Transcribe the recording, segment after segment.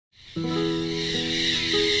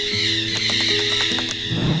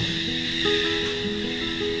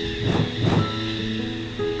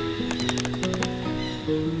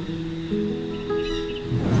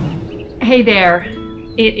Hey there,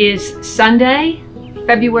 it is Sunday,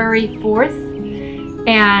 February 4th,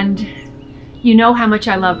 and you know how much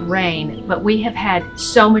I love rain, but we have had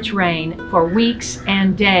so much rain for weeks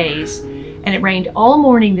and days, and it rained all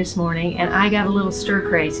morning this morning, and I got a little stir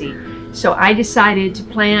crazy. So I decided to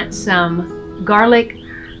plant some garlic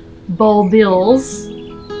bulbils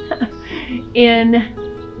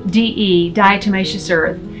in DE, diatomaceous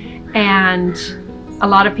earth, and a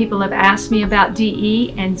lot of people have asked me about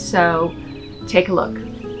DE, and so take a look.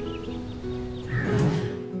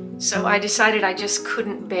 So I decided I just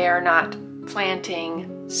couldn't bear not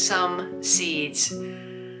planting some seeds.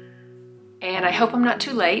 And I hope I'm not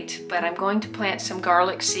too late, but I'm going to plant some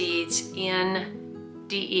garlic seeds in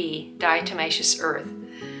DE, diatomaceous earth.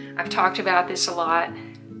 I've talked about this a lot,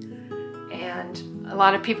 and a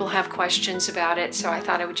lot of people have questions about it, so I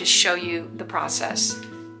thought I would just show you the process.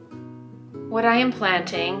 What I am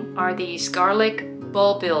planting are these garlic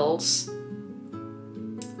bulbils,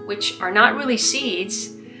 which are not really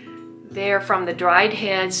seeds. They're from the dried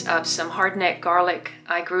heads of some hardneck garlic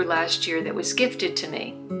I grew last year that was gifted to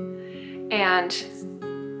me. And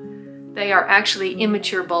they are actually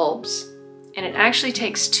immature bulbs. And it actually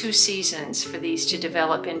takes 2 seasons for these to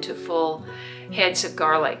develop into full heads of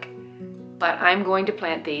garlic. But I'm going to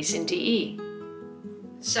plant these in DE.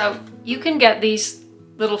 So you can get these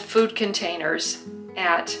little food containers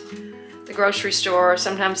at the grocery store.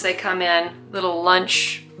 Sometimes they come in little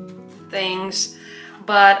lunch things,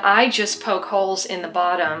 but I just poke holes in the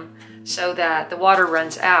bottom so that the water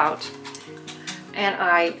runs out. And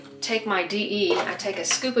I take my DE, I take a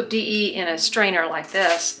scoop of DE in a strainer like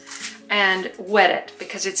this and wet it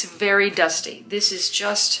because it's very dusty. This is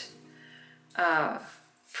just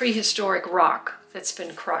prehistoric rock that's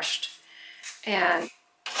been crushed. And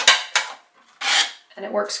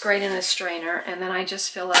it works great in a strainer, and then I just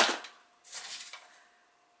fill up.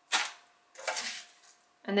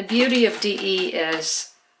 And the beauty of DE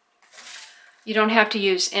is you don't have to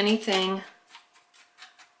use anything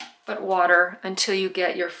but water until you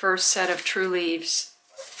get your first set of true leaves.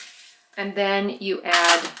 And then you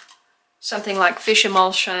add something like fish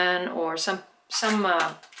emulsion or some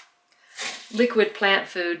liquid plant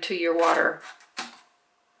food to your water.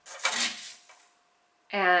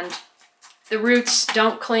 And the roots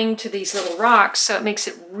don't cling to these little rocks, so it makes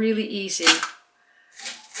it really easy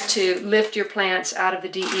to lift your plants out of the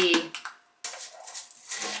DE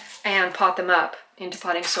and pot them up into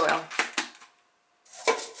potting soil.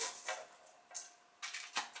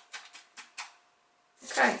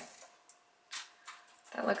 Okay,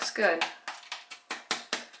 that looks good.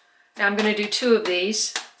 Now I'm going to do 2 of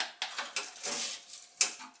these.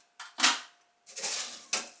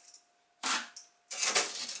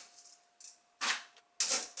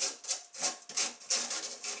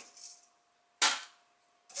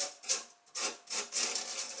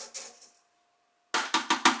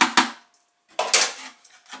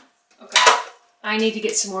 I need to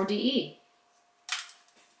get some more DE.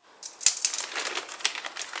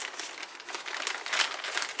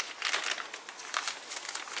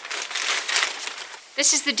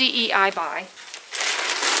 This is the DE I buy.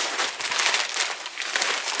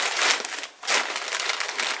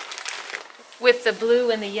 With the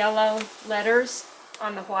blue and the yellow letters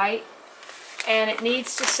on the white. And it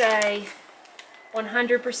needs to say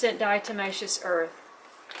 100% diatomaceous earth.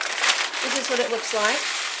 This is what it looks like.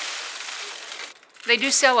 They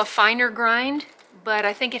do sell a finer grind, but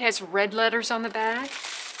I think it has red letters on the bag.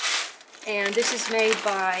 And this is made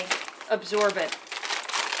by Absorbent.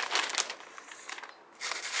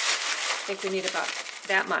 I think we need about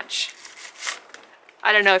that much.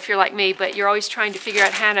 I don't know if you're like me, but you're always trying to figure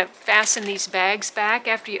out how to fasten these bags back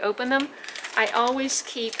after you open them. I always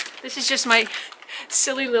keep, this is just my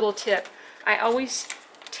silly little tip, I always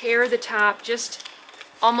tear the top just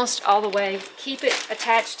almost all the way, keep it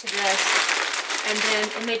attached to this, and then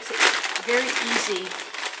it makes it very easy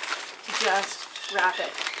to just wrap it.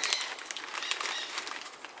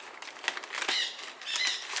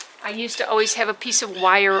 I used to always have a piece of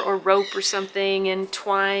wire or rope or something and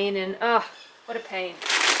twine, and oh, what a pain.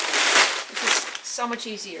 This is so much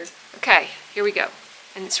easier. Okay, here we go.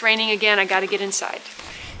 And it's raining again, I gotta get inside.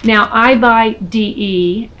 Now I buy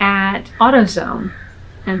DE at AutoZone,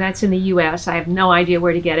 and that's in the US. I have no idea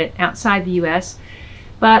where to get it outside the US.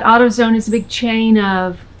 But AutoZone is a big chain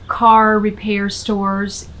of car repair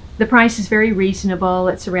stores. The price is very reasonable.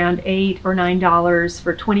 It's around $8 or $9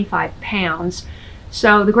 for 25 pounds.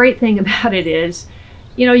 So the great thing about it is,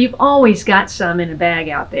 you know, you've always got some in a bag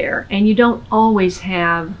out there, and you don't always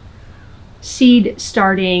have seed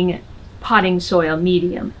starting potting soil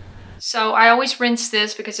medium. So I always rinse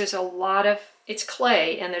this because there's a lot of it's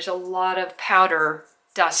clay and there's a lot of powder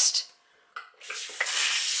dust.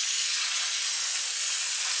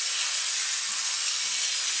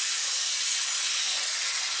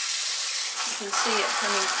 You can see it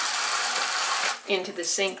coming into the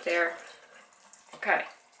sink there. Okay,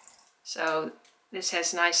 so this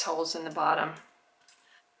has nice holes in the bottom.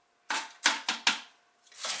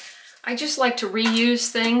 I just like to reuse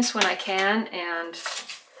things when I can, and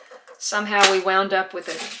somehow we wound up with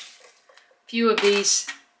a few of these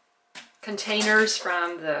containers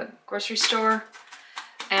from the grocery store,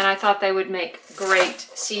 and I thought they would make great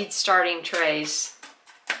seed starting trays.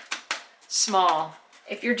 Small.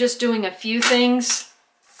 If you're just doing a few things,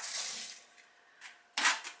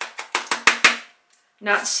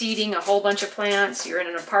 not seeding a whole bunch of plants, you're in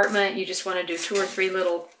an apartment, you just want to do 2 or 3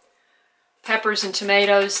 little peppers and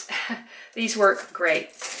tomatoes, these work great.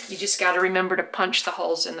 You just got to remember to punch the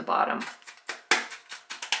holes in the bottom.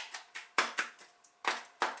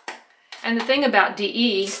 And the thing about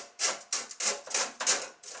DE,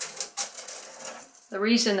 the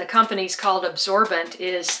reason the company's called absorbent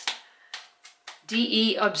is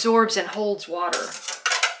DE absorbs and holds water.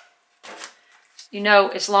 You know,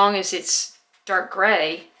 as long as it's dark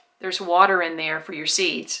gray, there's water in there for your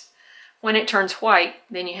seeds. When it turns white,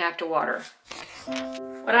 then you have to water.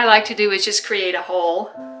 What I like to do is just create a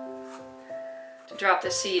hole to drop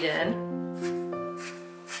the seed in.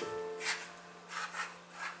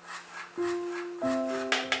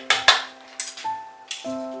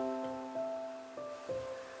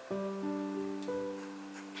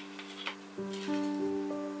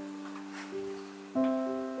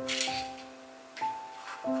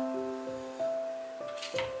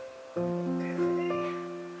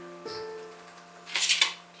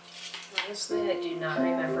 Honestly, I do not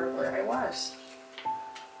remember where I was.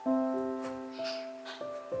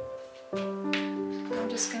 I'm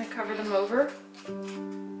just going to cover them over.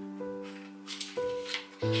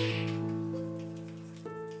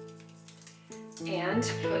 And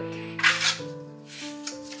put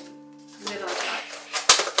lid on top.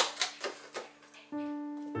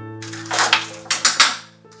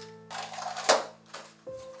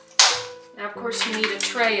 Now, of course, you need a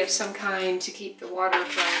tray of some kind to keep the water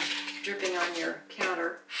from dripping on your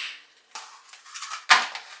counter.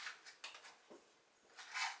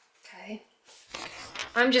 Okay.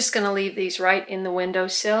 I'm just going to leave these right in the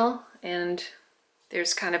windowsill, and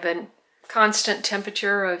there's kind of a constant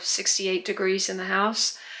temperature of 68 degrees in the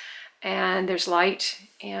house, and there's light,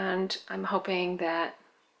 and I'm hoping that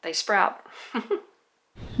they sprout.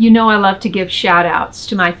 You know I love to give shout outs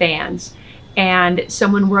to my fans, and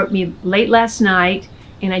someone wrote me late last night,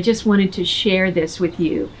 and I just wanted to share this with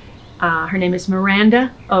you. Her name is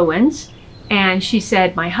Miranda Owens, and she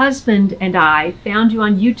said, "My husband and I found you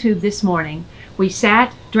on YouTube this morning. We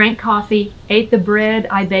sat, drank coffee, ate the bread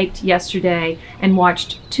I baked yesterday, and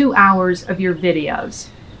watched 2 hours of your videos."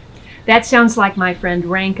 That sounds like my friend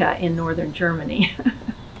Ranka in northern Germany.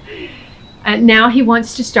 Now he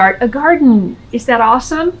wants to start a garden. Is that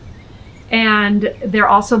awesome? And they're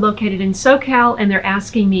also located in SoCal, and they're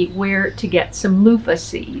asking me where to get some loofah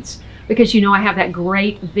seeds, because you know I have that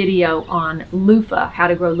great video on loofah, how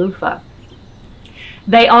to grow loofah.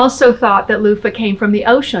 They also thought that loofah came from the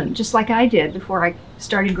ocean, just like I did before I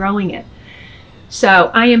started growing it. So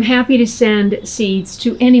I am happy to send seeds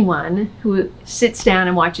to anyone who sits down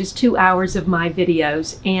and watches 2 hours of my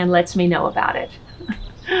videos and lets me know about it.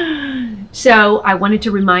 So I wanted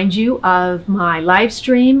to remind you of my live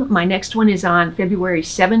stream. My next one is on February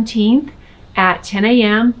 17th at 10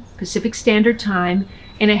 a.m. Pacific Standard Time.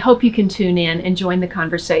 And I hope you can tune in and join the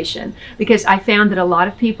conversation, because I found that a lot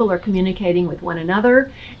of people are communicating with one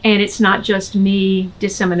another, and it's not just me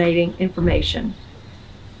disseminating information.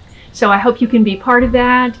 So I hope you can be part of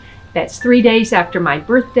that. That's 3 days after my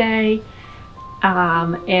birthday,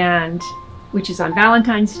 and which is on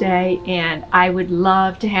Valentine's Day, and I would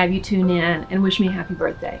love to have you tune in and wish me a happy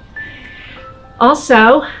birthday.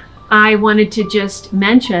 Also, I wanted to just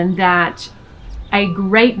mention that a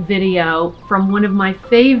great video from one of my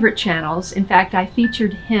favorite channels, in fact I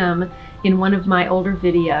featured him in one of my older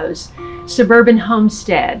videos, Suburban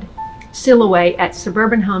Homestead. Silhouette at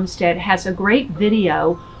Suburban Homestead has a great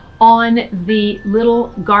video on the little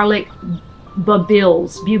garlic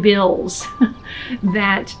bulbils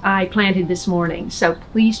that I planted this morning. So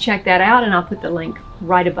please check that out, and I'll put the link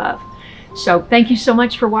right above. So thank you so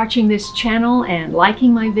much for watching this channel and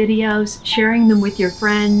liking my videos, sharing them with your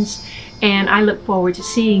friends, and I look forward to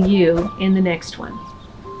seeing you in the next one.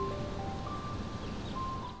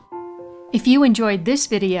 If you enjoyed this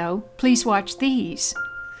video, please watch these.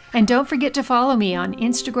 And don't forget to follow me on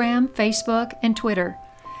Instagram, Facebook, and Twitter.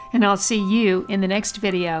 and I'll see you in the next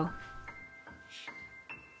video.